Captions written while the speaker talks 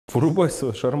Врубай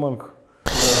свою шарманку.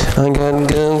 I got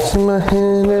guns in my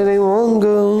hand and they won't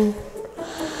go.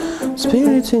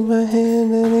 Spirits in my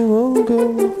hand and they won't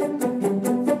go.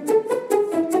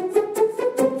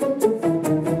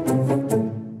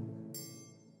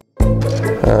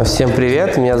 Всем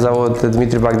привет, меня зовут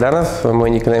Дмитрий Богданов, мой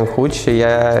никнейм Hooch,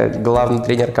 я главный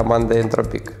тренер команды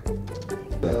Entropiq.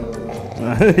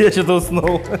 Я что-то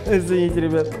уснул, извините,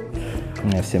 ребят.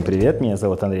 Всем привет, меня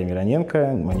зовут Андрей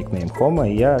Мироненко, мой никнейм Xoma,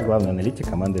 и я главный аналитик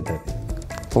команды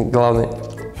Entropiq. Главный.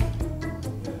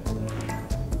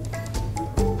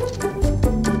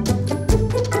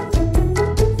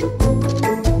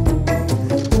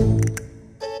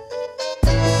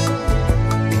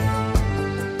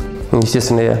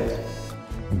 Естественно, я.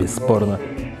 Бесспорно.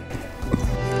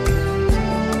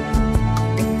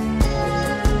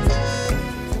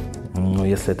 Ну,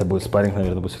 если это будет спарринг,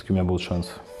 наверное, все-таки у меня будут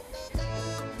шансы.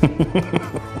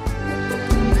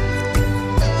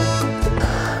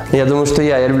 Я думаю, что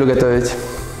я люблю готовить.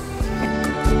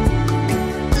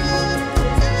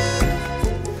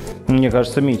 Мне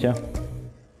кажется, Митя.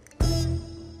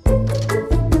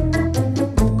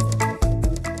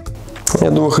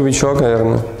 Я думаю, хомячок,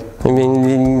 наверное. Я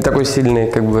не такой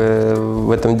сильный, как бы,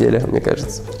 в этом деле, мне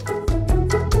кажется.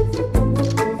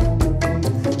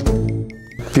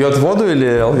 Пьет воду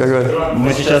или алкоголь?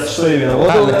 Мы сейчас что именно?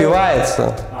 Воду? А,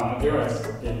 напивается. Напивается,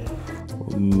 окей.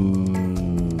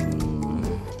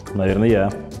 Наверное,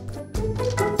 я.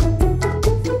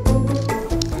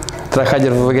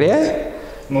 Трахадер в игре?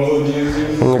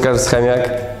 Мне кажется, хомяк.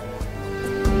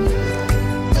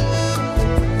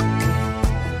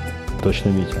 Точно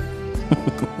Митя.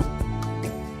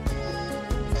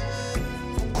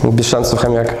 Без шансов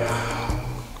хомяк.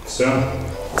 Все.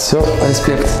 Все,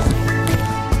 респект.